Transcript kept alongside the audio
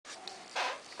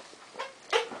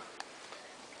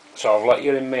So I've let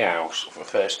you in my house for the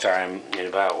first time in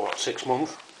about, what, 6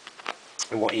 months?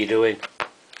 And what are you doing?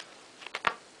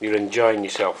 You're enjoying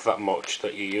yourself that much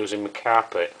that you're using my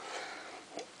carpet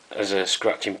as a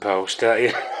scratching post, aren't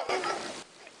you?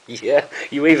 Yeah,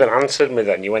 you even answered me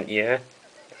then, you went, yeah.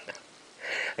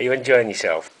 Are you enjoying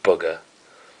yourself, bugger?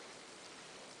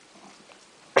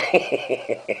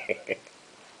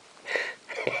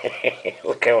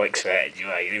 Look how excited you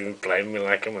are, you're even playing me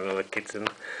like I'm another kitten.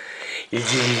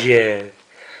 Yeah.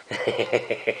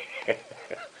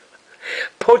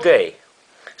 Puddy!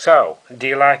 So, do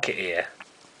you like it here?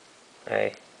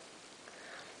 Hey?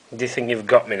 Do you think you've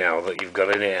got me now that you've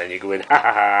got in here and you're going, ha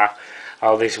ha ha,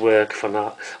 all this work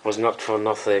was not for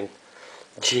nothing.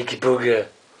 Cheeky bugger.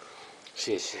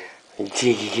 She's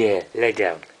cheeky girl, lay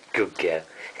down, good girl.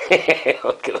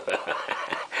 Look at that.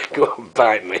 Go on,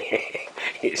 bite me.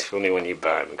 It's funny when you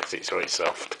bite me because it's really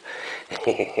soft.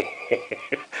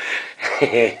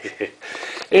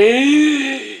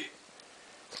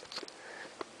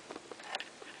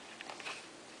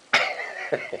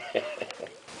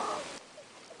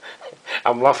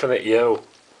 I'm laughing at you.